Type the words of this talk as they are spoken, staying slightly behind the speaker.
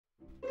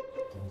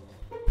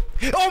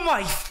Oh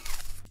my!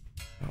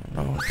 Oh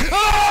no.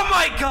 Oh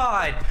my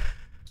god!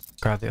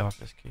 Grab the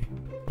office key.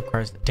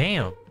 Requires the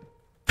damn.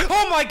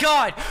 Oh my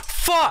god!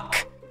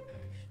 Fuck!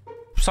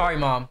 Sorry,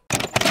 Mom.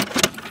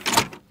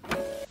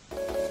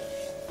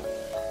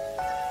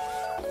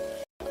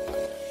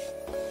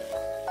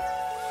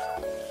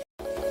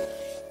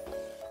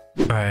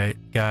 Alright,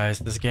 guys,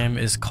 this game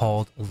is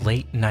called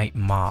Late Night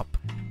Mop.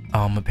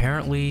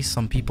 Apparently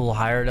some people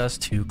hired us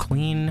to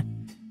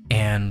clean,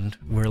 and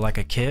we're like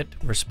a kid.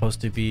 We're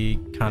supposed to be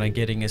kind of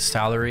getting his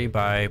salary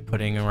by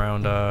putting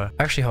around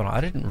actually, hold on,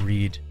 I didn't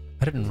read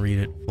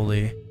it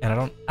fully, and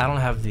I don't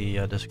have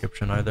the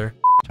description either.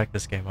 Check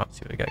this game out,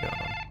 see what we got going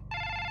on.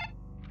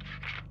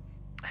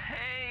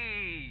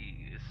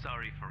 Hey,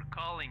 sorry for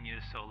calling you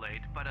so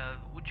late, but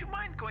would you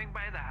mind going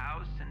by the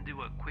house and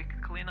do a quick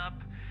cleanup?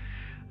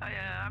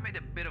 I made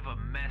a bit of a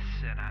mess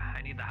and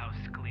I need the house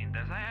cleaned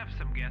as I have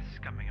some guests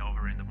coming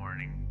over in the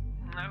morning.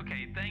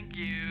 Okay, thank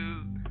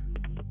you.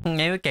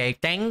 Okay,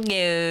 thank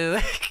you.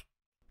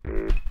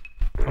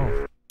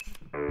 Oh.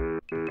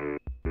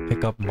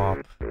 Pick up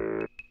mop.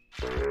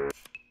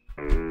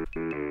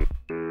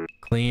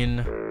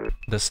 Clean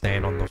the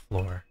stain on the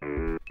floor.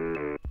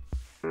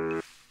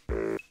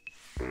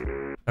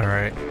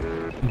 Alright.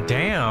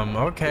 Damn,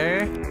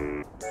 okay.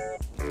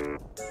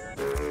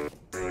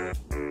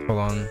 Hold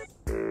on.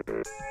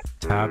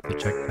 Tap to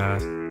check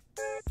task.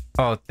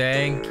 Oh,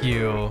 thank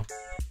you.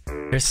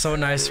 You're so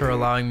nice for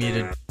allowing me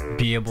to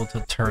be able to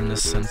turn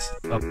this sense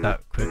up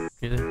that quick.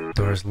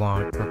 Door is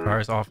locked.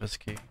 Requires office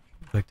key.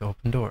 Click to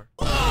open door.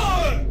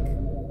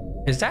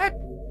 Is that?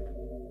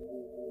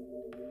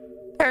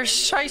 There's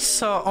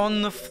Scheisse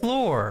on the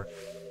floor.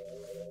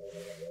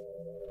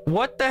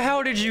 What the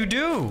hell did you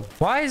do?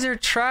 Why is there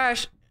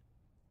trash?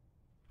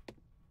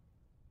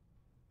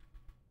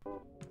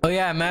 Oh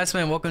yeah,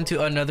 Massman, welcome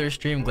to another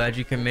stream. Glad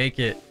you can make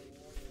it.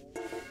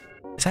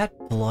 Is that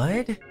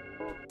blood?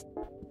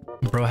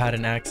 Bro had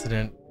an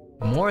accident.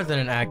 More than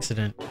an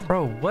accident.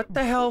 Bro, what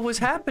the hell was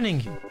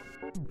happening?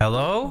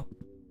 Hello?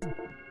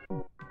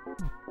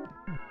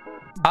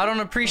 I don't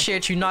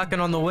appreciate you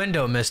knocking on the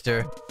window,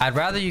 mister. I'd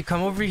rather you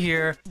come over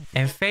here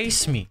and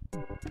face me.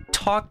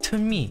 Talk to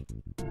me.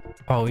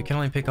 Oh, we can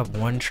only pick up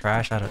one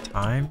trash at a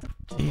time?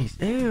 Jeez,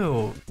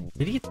 ew.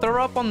 Did he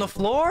throw up on the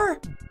floor?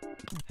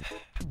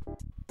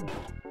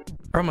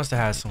 Bro must have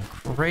had some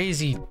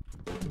crazy...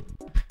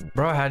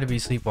 Bro had to be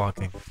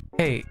sleepwalking.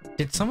 Hey,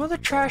 did some of the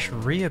trash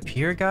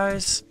reappear,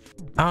 guys?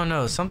 I don't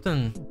know,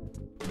 something...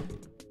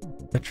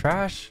 The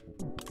trash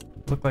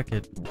looked like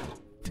it...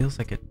 Feels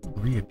like it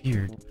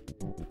reappeared.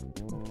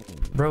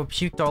 Bro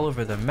puked all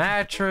over the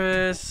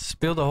mattress,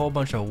 spilled a whole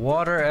bunch of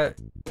water at...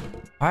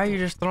 Why are you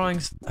just throwing...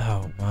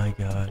 Oh my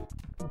god.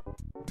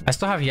 I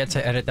still have yet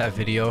to edit that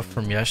video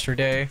from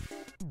yesterday,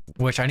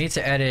 which I need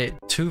to edit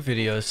 2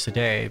 videos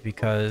today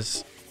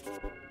because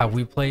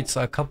we played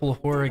a couple of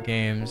horror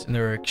games and they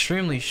were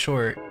extremely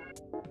short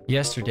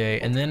yesterday,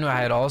 and then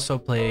I had also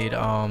played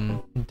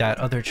that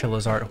other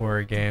Chilla's Art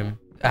horror game.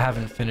 I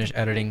haven't finished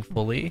editing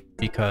fully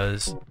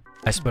because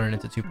I split it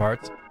into 2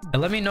 parts.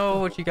 And let me know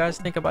what you guys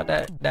think about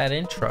that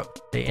intro.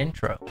 The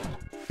intro.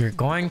 You're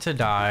going to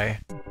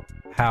die.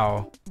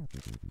 How?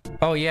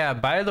 Oh yeah,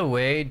 by the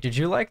way, did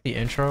you like the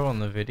intro on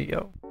the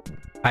video?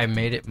 I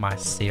made it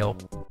myself.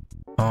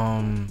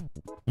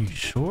 You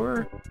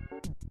sure?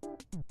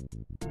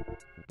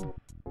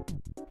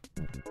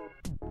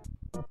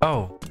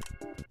 Oh.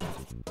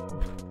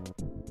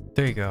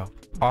 There you go.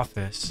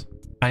 Office.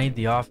 I need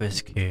the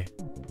office key.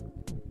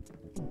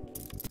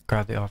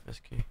 Grab the office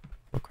key.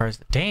 Requires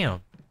the...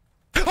 Damn.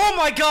 Oh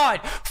my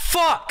god!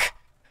 Fuck!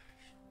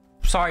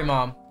 Sorry,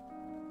 Mom.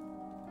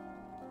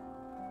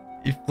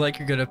 You feel like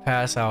you're gonna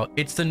pass out.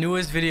 It's the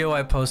newest video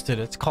I posted.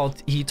 It's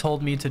called He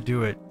Told Me to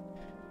Do It.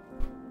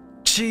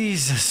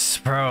 Jesus,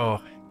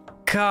 bro.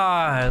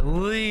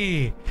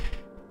 Golly.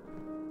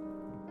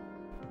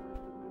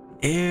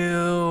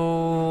 Ew.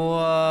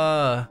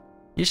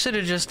 You should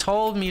have just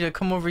told me to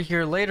come over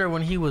here later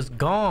when he was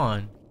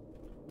gone.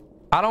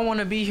 I don't want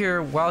to be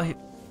here while he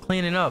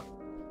cleaning up.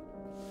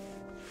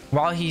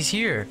 While he's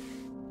here.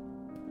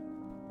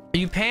 Are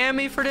you paying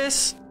me for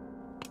this?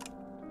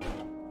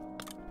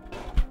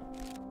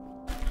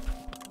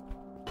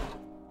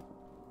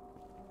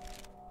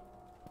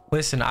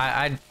 Listen,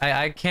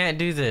 I can't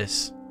do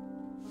this.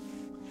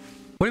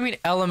 What do you mean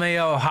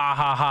LMAO? Ha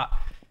ha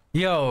ha.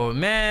 Yo,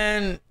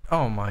 man.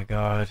 Oh my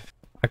god.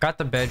 I got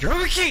the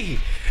bedroom key.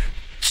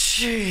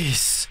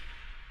 Jeez.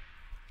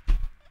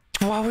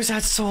 Why was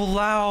that so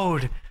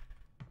loud?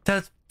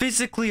 That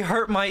physically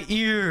hurt my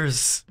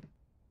ears.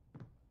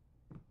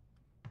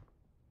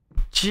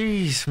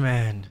 Jeez,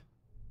 man.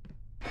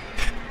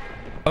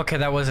 Okay,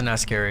 that wasn't that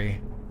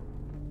scary.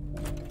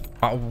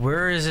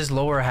 Where is his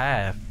lower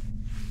half?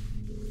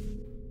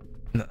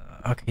 No,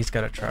 okay, he's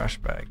got a trash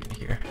bag in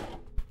here.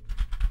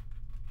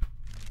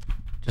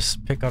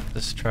 Just pick up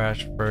this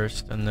trash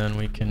first, and then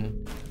we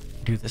can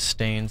do the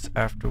stains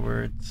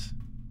afterwards.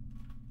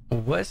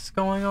 What's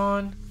going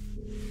on?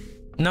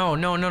 No.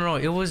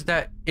 It was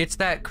that... It's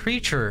that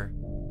creature.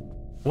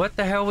 What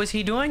the hell was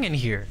he doing in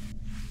here?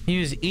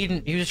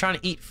 He was trying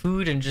to eat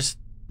food and just...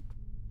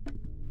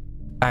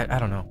 I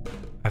don't know.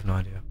 I have no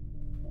idea.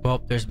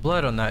 Well, there's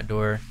blood on that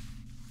door.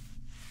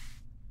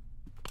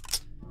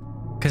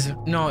 Cause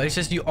no, it's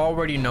just you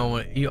already know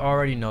it. You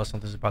already know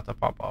something's about to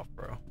pop off,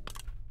 bro.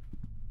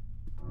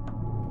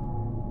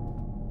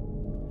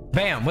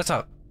 Bam! What's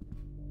up?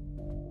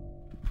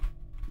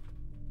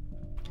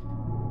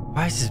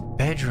 Why is this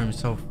bedroom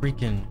so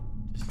freaking...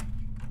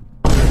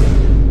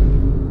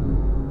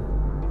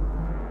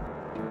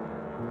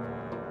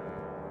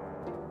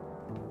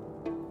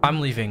 I'm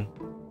leaving.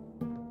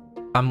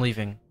 I'm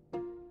leaving.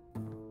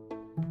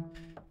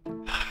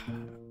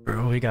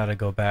 Bro, we gotta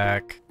go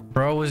back.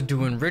 Bro was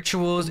doing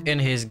rituals in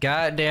his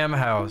goddamn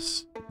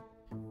house.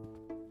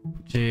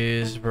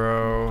 Jeez,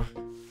 bro.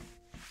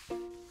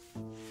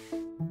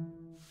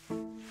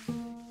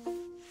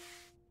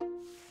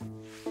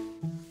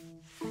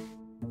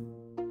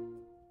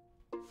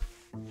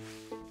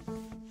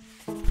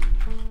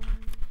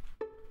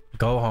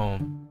 Go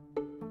home.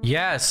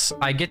 Yes,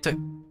 I get to...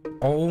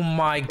 Oh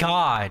my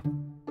god.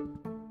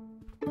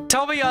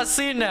 Tell me y'all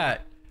seen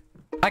that.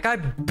 Like, I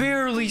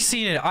barely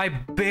seen it. I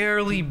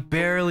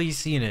barely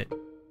seen it.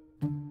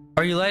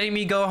 Are you letting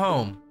me go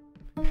home?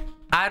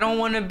 I don't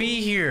want to be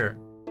here.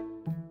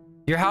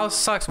 Your house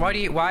sucks.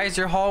 Why is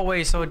your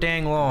hallway so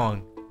dang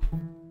long?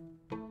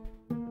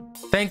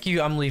 Thank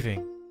you. I'm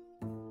leaving.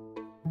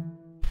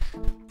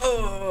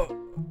 Oh.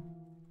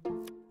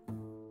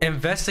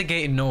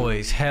 Investigate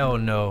noise. Hell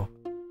no.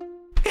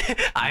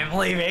 I'm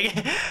leaving.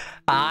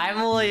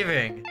 I'm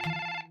leaving.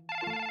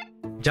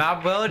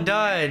 Job well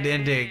done,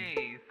 ending.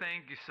 Hey,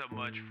 thank you so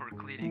much for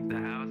cleaning the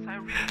house. I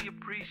really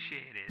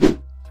appreciate it.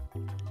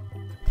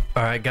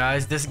 Alright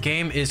guys, this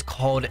game is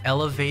called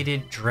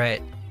Elevated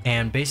Dread.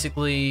 And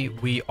basically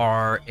we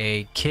are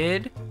a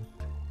kid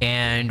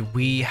and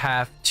we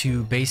have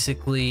to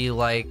basically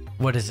like,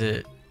 what is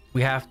it?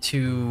 We have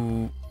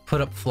to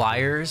put up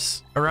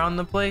flyers around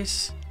the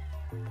place.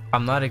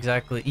 I'm not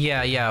exactly,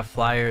 yeah,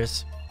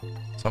 flyers.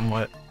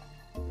 Somewhat.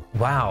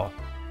 Wow,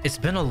 it's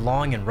been a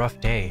long and rough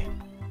day.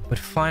 But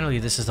finally,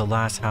 this is the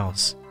last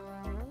house.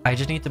 I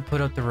just need to put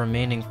up the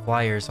remaining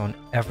flyers on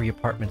every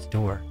apartment's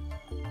door.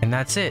 And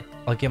that's it.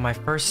 I'll get my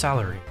first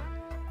salary.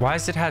 Why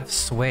does it have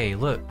sway?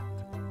 Look.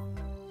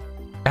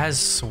 It has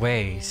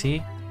sway,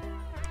 see?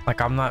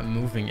 Like I'm not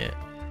moving it.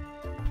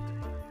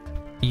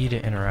 E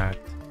to interact.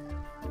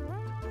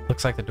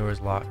 Looks like the door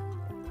is locked.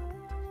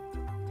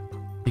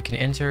 You can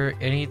enter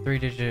any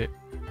 3-digit...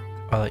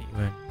 I'll let you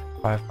in.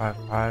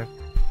 555.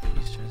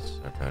 Please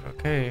just...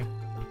 Okay.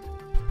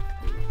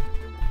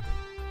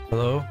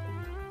 Hello?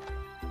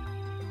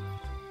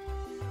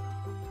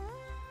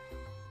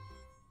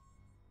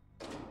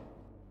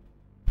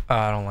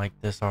 I don't like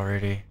this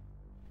already.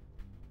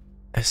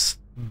 There's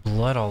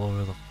blood all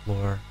over the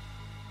floor.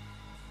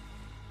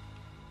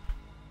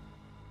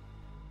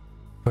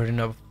 Putting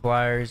up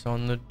flyers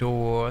on the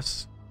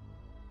doors.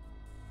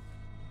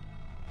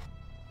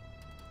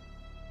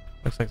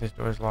 Looks like this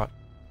door is locked.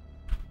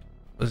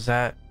 Was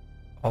that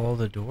all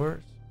the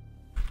doors?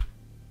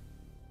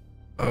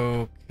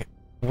 Okay.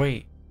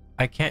 Wait.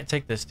 I can't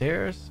take the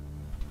stairs?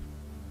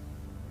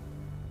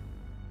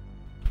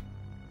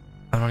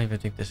 I don't even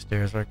think the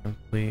stairs are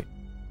complete.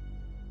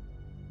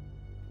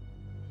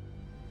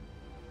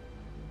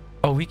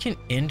 Oh, we can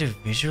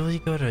individually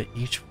go to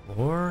each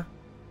floor?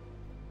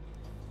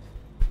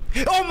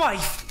 Oh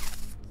my!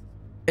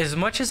 As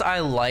much as I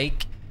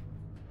like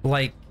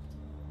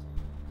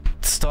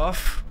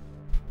stuff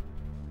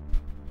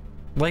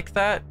like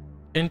that,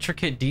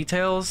 intricate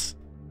details,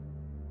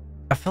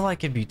 I feel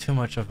like it'd be too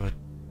much of a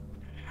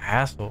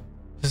hassle.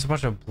 Just a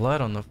bunch of blood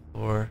on the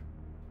floor.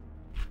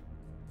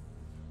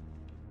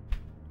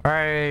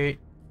 Alright,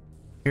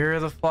 here are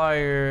the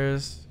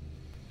flyers.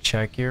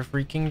 Check your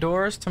freaking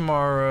doors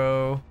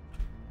tomorrow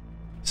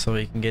so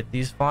we can get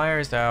these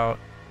flyers out.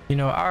 You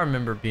know, I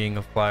remember being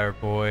a flyer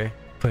boy,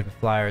 putting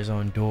flyers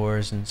on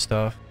doors and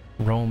stuff,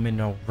 roaming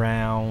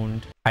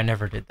around. I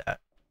never did that.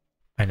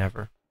 I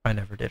never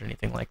did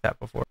anything like that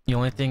before. The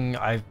only thing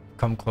I've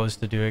come close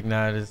to doing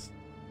that is,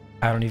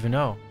 I don't even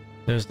know.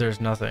 There's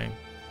nothing.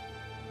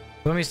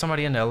 Let me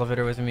somebody in the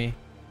elevator with me.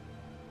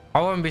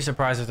 I wouldn't be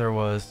surprised if there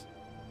was.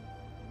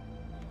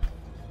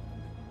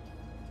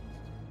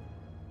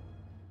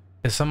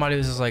 If somebody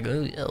was just like,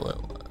 oh yeah,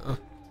 well,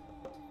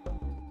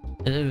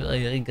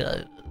 I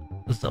got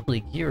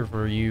something here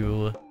for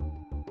you.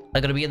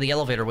 I'm gonna be in the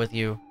elevator with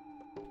you.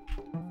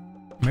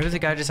 Maybe the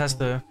guy just has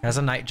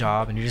a night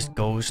job and he just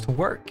goes to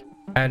work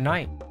at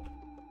night.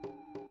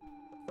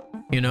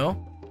 You know?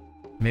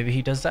 Maybe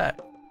he does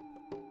that.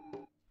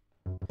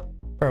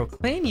 Bro,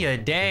 clean your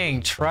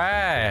dang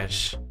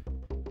trash.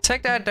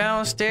 Take that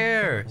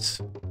downstairs.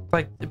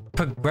 Like, it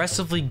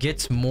progressively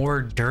gets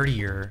more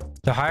dirtier.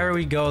 The higher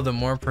we go, the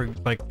more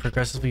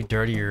progressively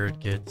dirtier it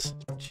gets.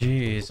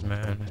 Jeez,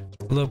 man.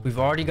 Look, we've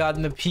already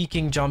gotten the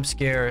peeking jump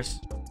scares.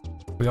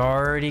 We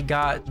already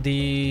got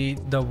the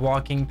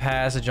walking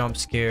past jump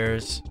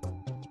scares.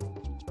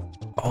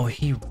 Oh,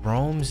 he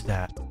roams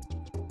that.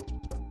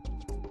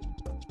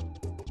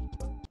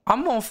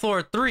 I'm on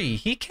floor 3.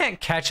 He can't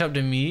catch up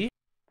to me.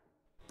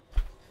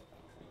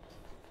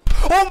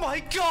 Oh my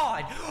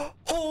god!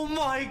 Oh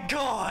my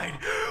god!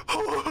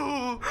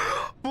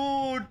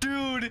 Oh,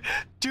 dude.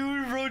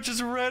 Dude, bro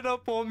just ran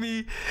up on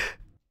me.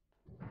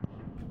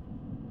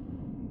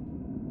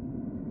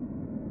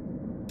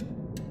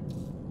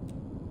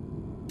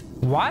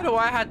 Why do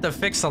I have to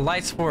fix the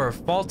lights for a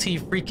faulty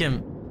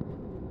freaking...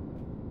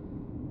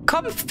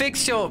 Come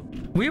fix your...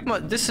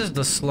 This is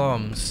the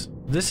slums.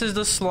 This is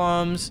the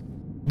slums.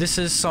 This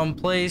is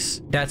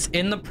someplace that's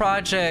in the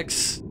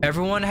projects.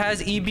 Everyone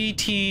has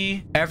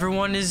EBT.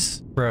 Everyone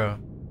is... Bro.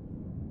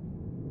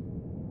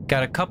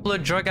 Got a couple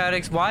of drug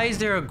addicts. Why is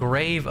there a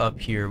grave up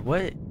here?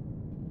 What?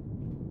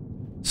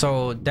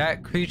 So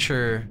that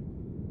creature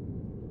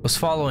was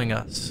following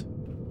us.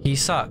 He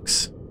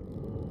sucks.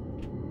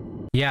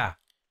 Yeah.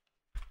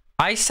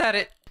 I said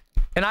it,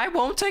 and I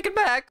won't take it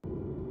back.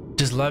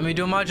 Just let me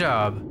do my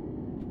job.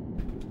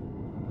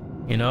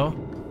 You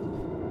know?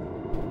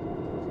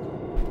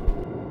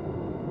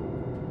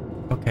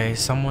 Okay,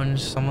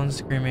 someone's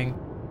screaming.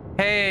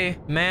 Hey,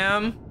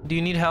 ma'am, do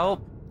you need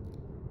help?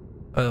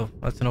 Oh,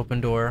 that's an open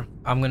door.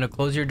 I'm gonna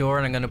close your door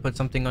and I'm gonna put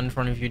something in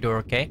front of your door,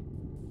 okay?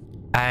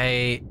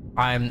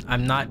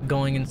 I'm not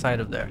going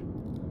inside of there.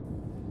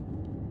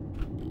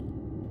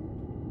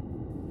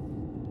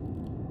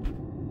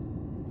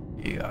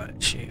 You got it,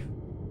 Chief.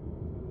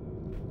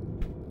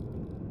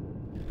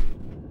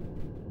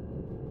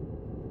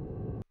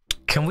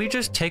 Can we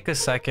just take a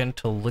second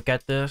to look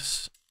at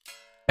this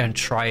and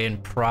try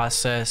and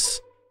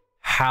process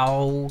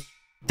how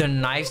the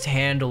knife's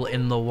handle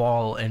in the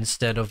wall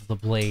instead of the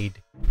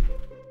blade?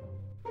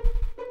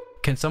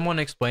 Can someone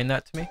explain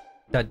that to me?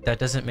 That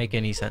doesn't make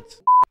any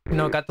sense. You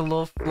know, got the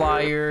little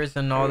flyers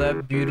and all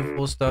that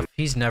beautiful stuff.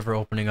 He's never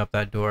opening up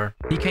that door.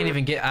 He can't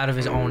even get out of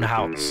his own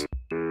house.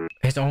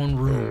 His own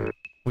room.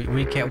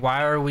 We can't.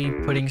 Why are we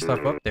putting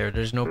stuff up there?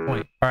 There's no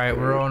point. All right,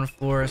 we're on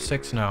floor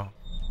 6 now.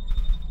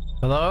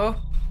 Hello?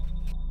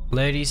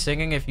 Lady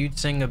singing. If you'd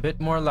sing a bit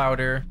more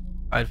louder,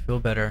 I'd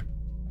feel better.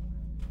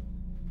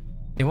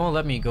 They won't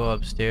let me go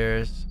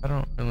upstairs. I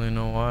don't really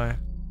know why.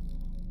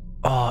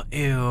 Oh,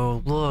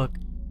 ew, look.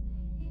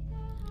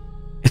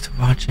 It's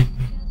watching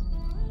me.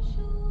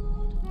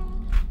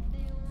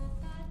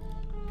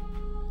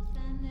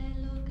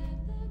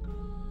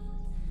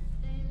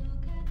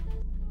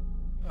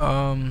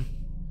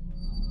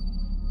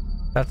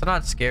 That's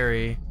not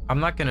scary. I'm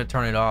not gonna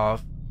turn it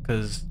off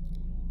because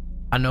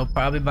I know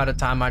probably by the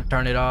time I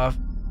turn it off,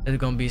 there's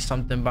gonna be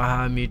something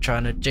behind me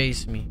trying to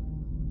chase me.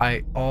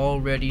 I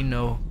already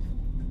know.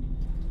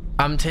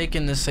 I'm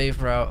taking the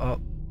safe route. Oh,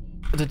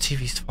 the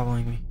TV's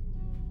following me.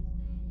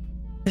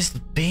 This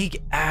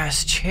big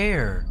ass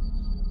chair.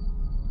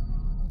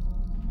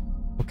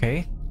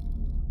 Okay.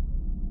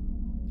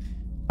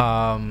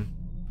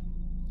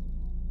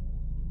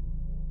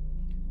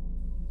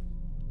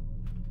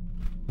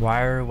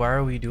 Why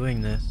are we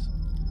doing this?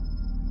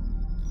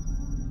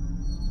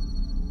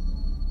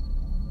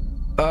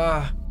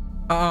 I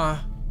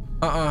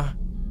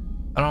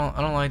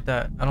don't like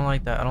that. I don't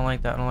like that. I don't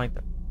like that. I don't like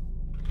that.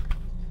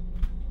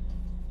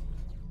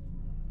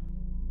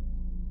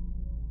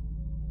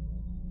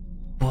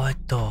 What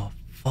the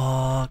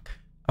fuck?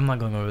 I'm not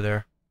going over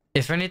there.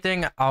 If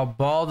anything, I'll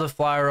ball the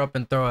flyer up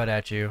and throw it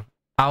at you.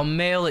 I'll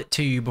mail it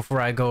to you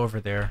before I go over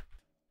there.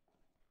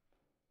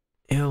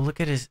 Ew, look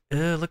at his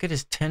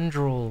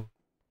tendril.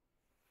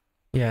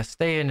 Yeah,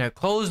 stay in there.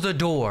 Close the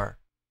door.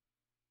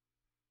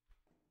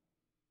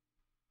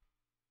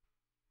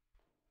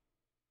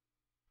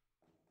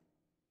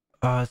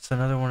 It's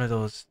another one of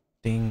those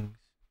things.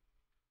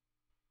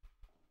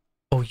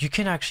 Oh, you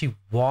can actually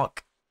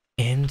walk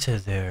into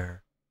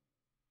there.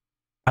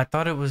 I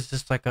thought it was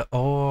just like a...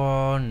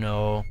 Oh,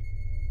 no.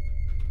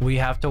 We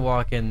have to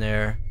walk in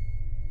there.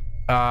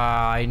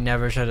 I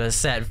never should have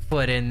set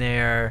foot in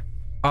there.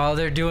 All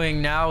they're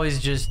doing now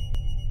is just...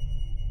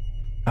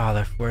 Oh,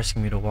 they're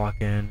forcing me to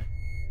walk in.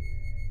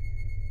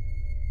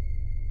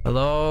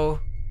 Hello?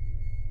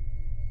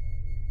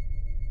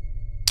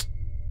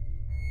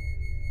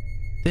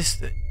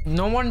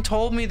 No one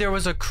told me there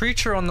was a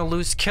creature on the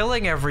loose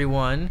killing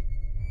everyone.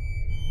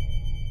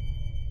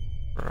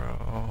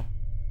 Bro.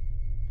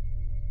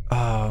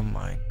 Oh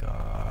my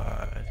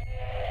god.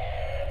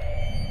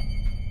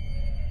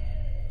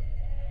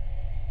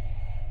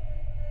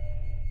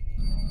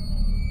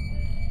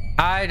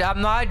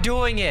 I'm not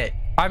doing it.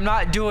 I'm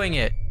not doing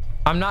it.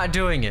 I'm not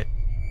doing it.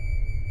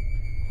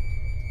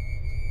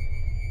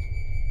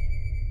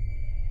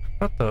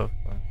 What the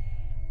fuck?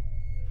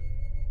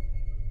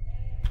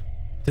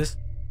 This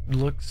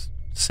looks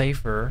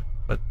safer,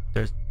 but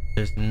there's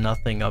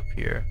nothing up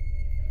here.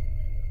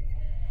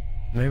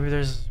 Maybe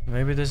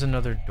there's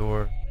another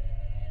door.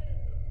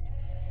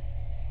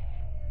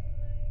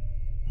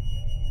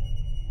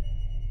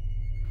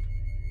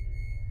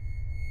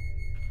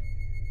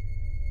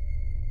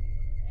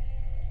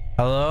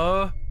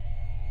 Hello?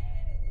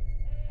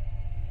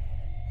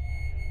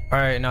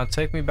 Alright, now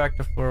take me back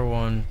to floor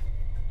 1.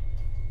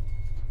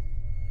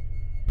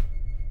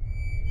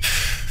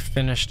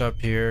 finished up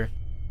here.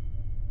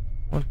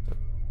 What the?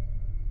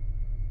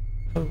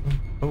 Oh.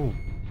 Oh.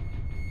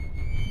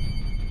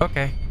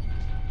 Okay.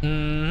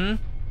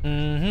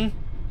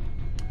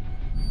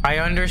 I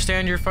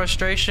understand your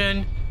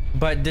frustration,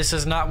 but this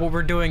is not what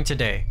we're doing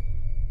today.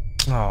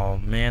 Oh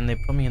man, they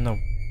put me in the...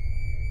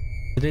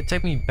 Did they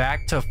take me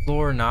back to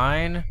floor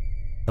 9?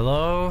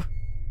 Hello?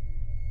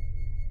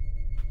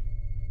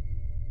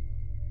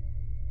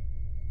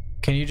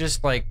 Can you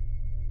just like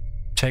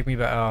take me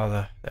back? Oh,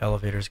 the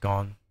elevator's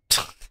gone.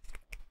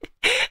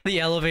 The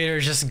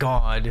elevator's just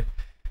gone.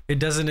 It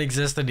doesn't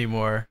exist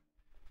anymore.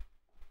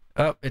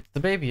 Oh, it's the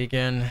baby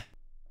again.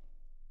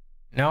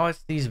 Now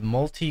it's these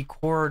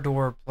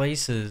multi-corridor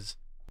places.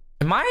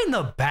 Am I in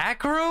the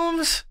back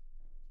rooms?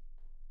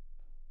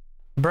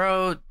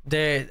 Bro,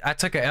 I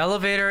took an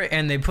elevator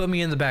and they put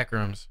me in the back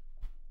rooms.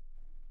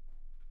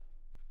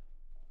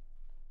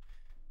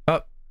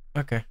 Oh,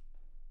 okay.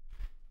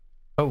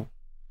 Oh.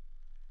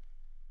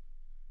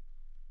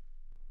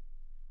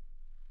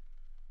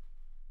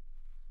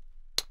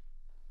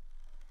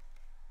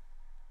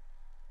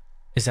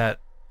 Is that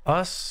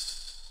us?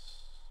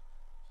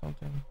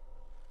 Something.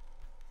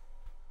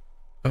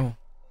 Oh.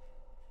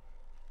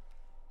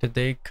 Did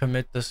they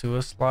commit the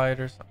suicide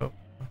or something?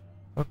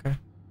 Oh, okay.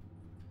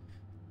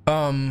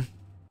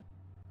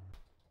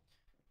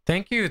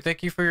 Thank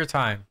you for your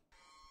time.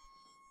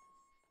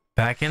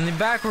 Back in the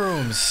back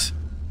rooms.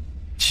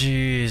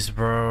 Jeez,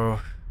 bro.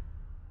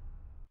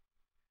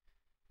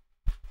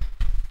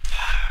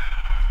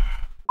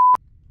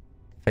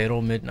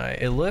 Fatal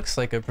Midnight. It looks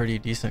like a pretty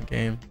decent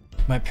game.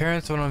 My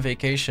parents went on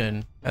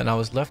vacation and I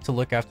was left to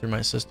look after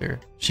my sister.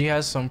 She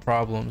has some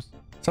problems.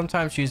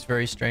 Sometimes she's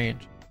very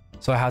strange,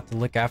 so I had to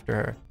look after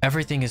her.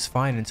 Everything is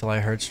fine until I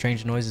heard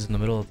strange noises in the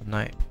middle of the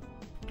night.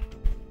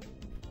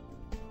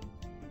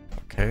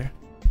 Okay.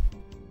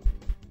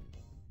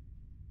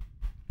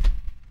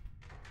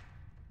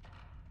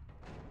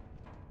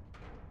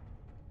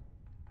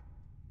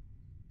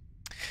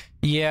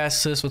 Yeah,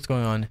 sis, what's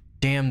going on?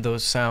 Damn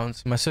those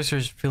sounds. My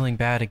sister's feeling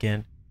bad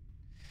again.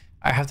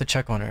 I have to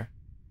check on her.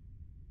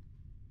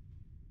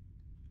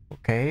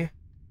 Okay.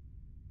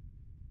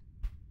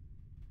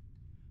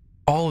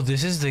 Oh,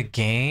 this is the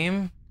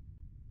game?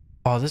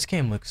 Oh, this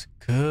game looks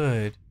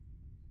good.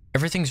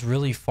 Everything's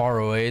really far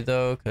away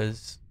though,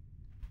 because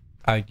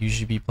I'd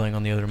usually be playing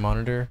on the other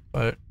monitor,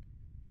 but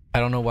I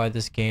don't know why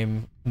this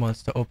game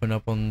wants to open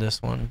up on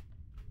this one.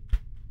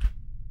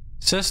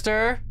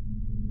 Sister?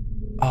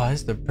 Oh,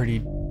 this is a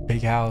pretty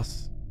big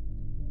house.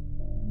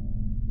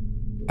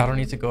 I don't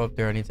need to go up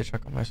there. I need to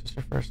check on my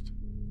sister first.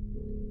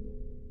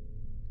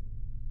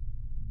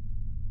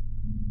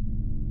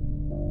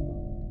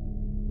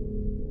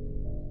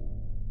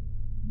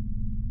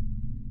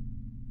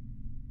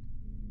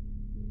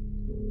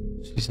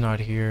 She's not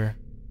here.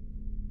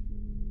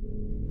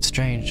 It's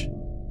strange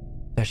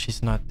that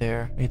she's not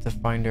there. I need to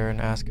find her and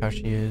ask how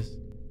she is.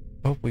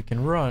 Hope we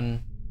can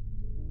run.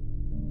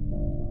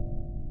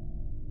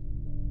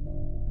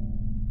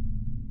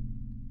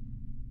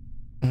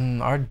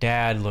 Our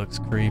dad looks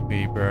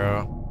creepy,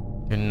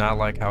 bro. Do not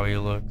like how he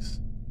looks.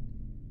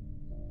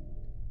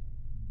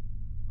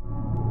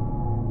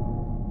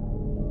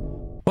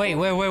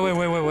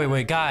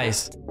 Wait,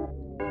 guys.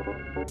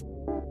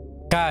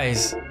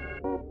 Guys.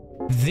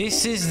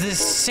 This is the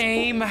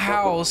same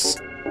house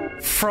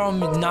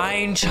from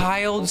 9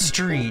 Child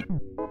Street.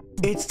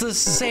 It's the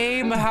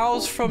same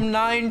house from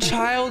 9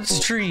 Child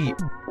Street.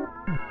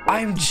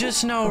 I'm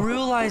just now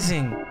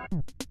realizing.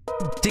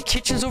 The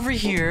kitchen's over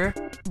here.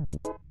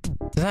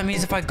 That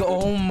means if I go,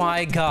 oh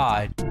my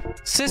god.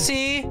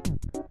 Sissy!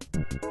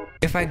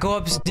 If I go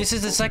up, this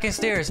is the second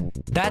stairs.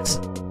 That's,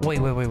 wait.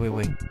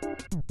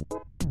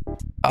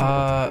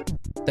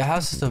 The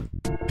house is a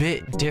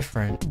bit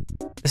different.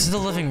 This is the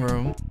living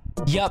room.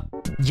 Yep.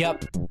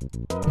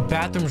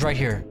 Bathroom's right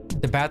here.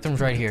 The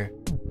bathroom's right here.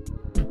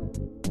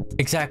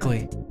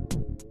 Exactly.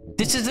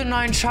 This is the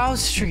 9 Child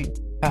Street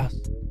house.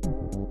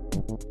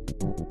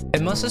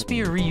 It must just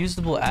be a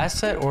reusable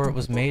asset, or it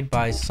was made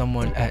by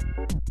someone at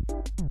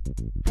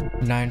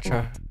 9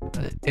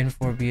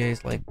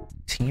 N4BA's like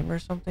team or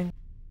something.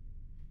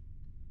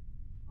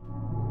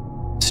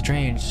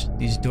 Strange,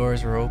 these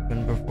doors were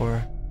open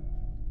before.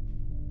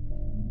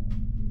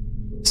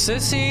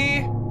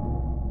 Sissy!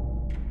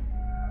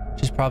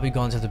 She's probably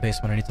gone to the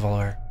basement. I need to follow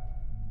her.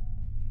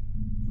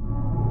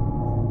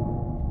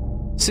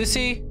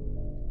 Sissy!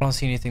 I don't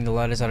see anything. The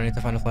light is out. I need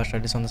to find a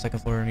flashlight. It's on the second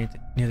floor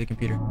near the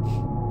computer.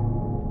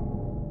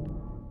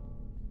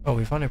 Oh,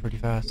 we found it pretty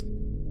fast.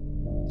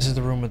 This is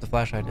the room where the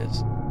flashlight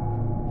is.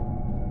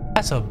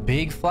 That's a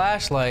big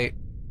flashlight.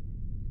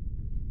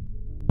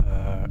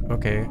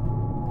 Okay.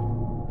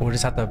 We'll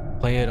just have to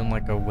play it in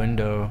like a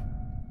window.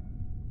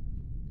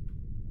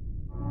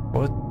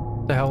 What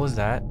the hell is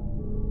that?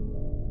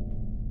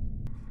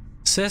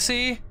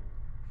 Sissy?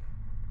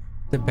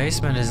 The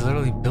basement is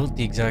literally built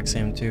the exact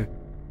same too.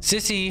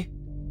 Sissy,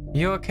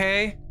 you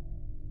okay?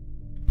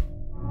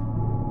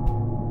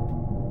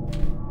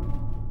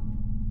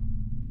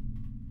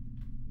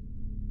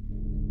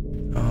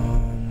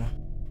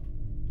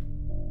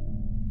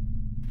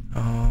 I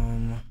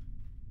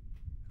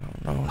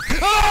don't know.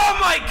 Oh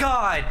my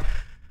god!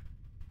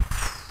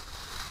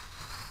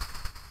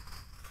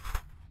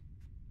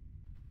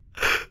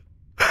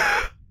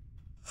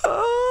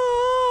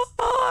 Oh,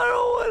 I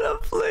don't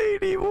want to play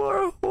any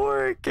more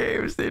horror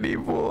games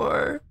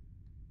anymore.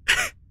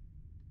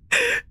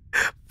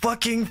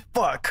 Fucking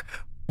fuck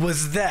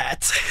was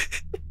that?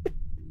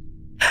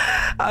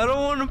 I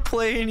don't want to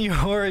play any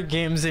horror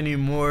games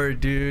anymore,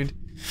 dude.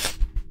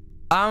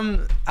 I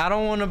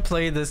don't want to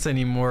play this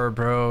anymore,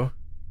 bro.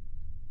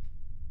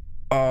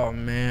 Oh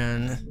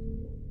man,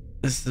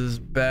 this is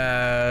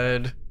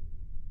bad.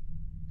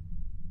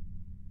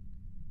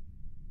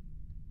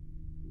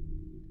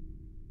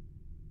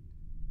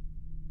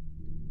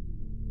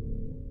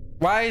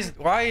 Why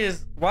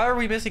are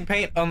we missing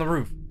paint on the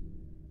roof?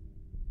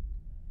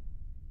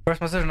 First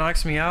my sister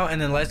knocks me out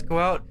and then lights go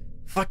out.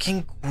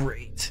 Fucking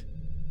great.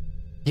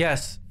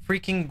 Yes,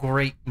 freaking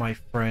great, my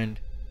friend.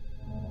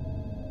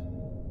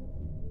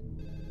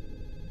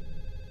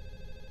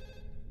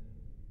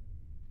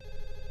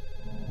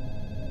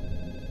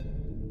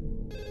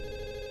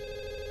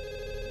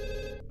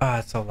 Ah,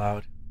 it's so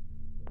loud.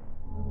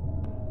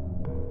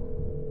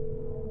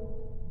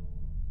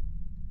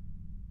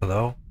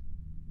 Hello?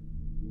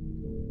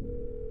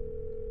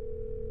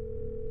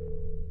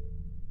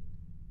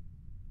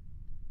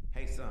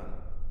 Hey son,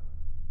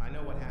 I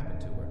know what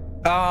happened to her.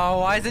 Oh,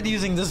 why is it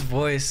using this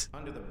voice?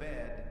 Under the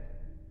bed.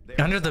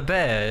 Under the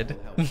bed?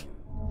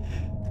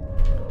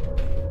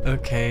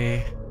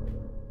 Okay.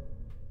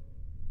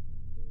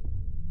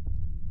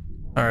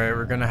 Alright,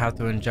 we're gonna have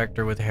to inject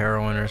her with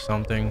heroin or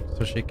something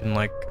so she can,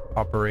 like,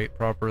 operate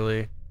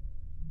properly.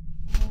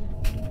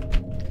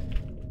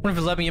 What if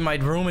it let me in my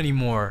room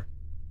anymore?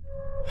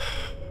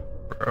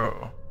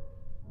 Bro.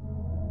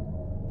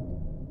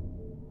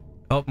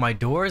 Oh, my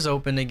door is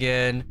open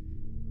again.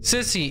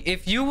 Sissy,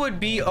 if you would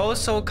be oh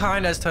so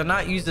kind as to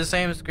not use the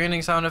same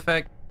screening sound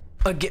effect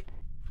again.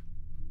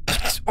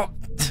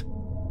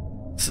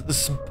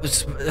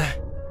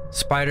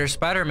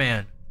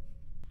 Spider-Man.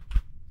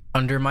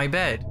 Under my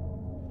bed.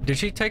 Did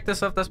she take the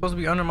stuff that's supposed to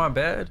be under my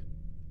bed?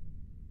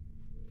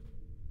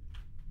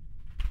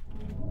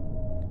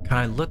 Can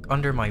I look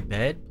under my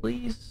bed,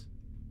 please?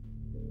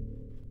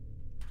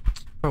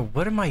 Bro,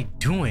 what am I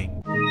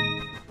doing?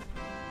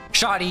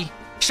 Shotty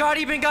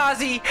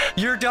Benghazi,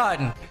 you're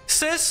done.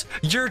 Sis,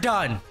 you're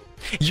done.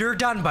 You're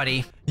done,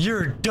 buddy.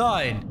 You're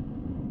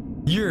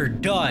done. You're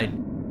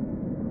done.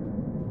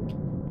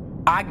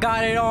 I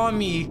got it on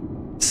me.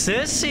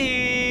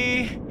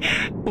 Sissy,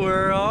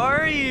 where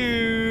are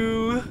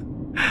you?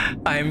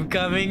 I'm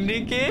coming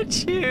to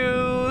get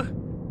you.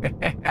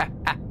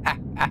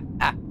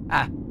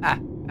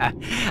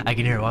 I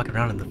can hear her walking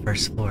around on the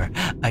first floor.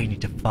 I need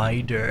to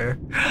find her.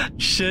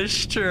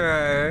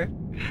 Sister,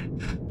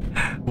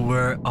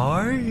 where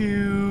are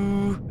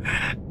you?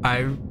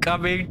 I'm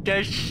coming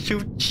to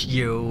shoot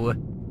you.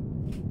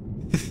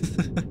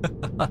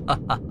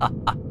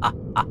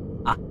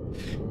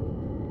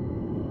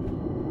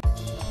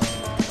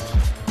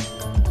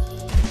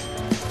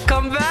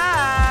 Come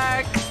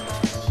back!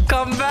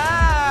 Come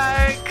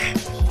back!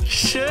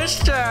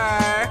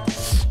 Sister!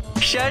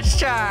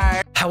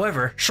 Sister!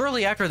 However,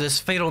 shortly after this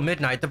fatal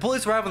midnight, the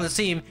police arrive on the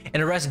scene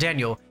and arrest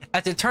Daniel.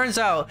 As it turns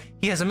out,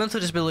 he has a mental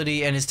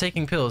disability and is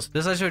taking pills.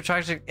 This led to a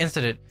tragic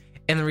incident.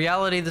 In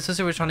reality, the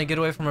sister was trying to get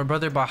away from her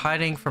brother by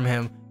hiding from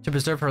him to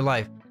preserve her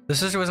life. The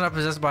sister was not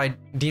possessed by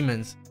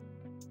demons.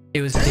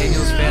 It was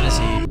Daniel's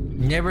fantasy.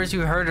 Neighbors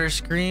who heard her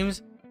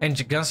screams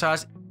and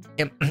gunshots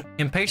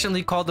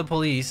impatiently called the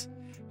police,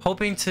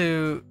 hoping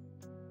to...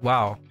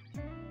 Wow.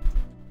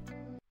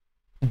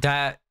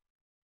 That...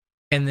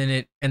 And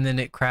then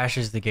it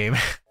crashes the game.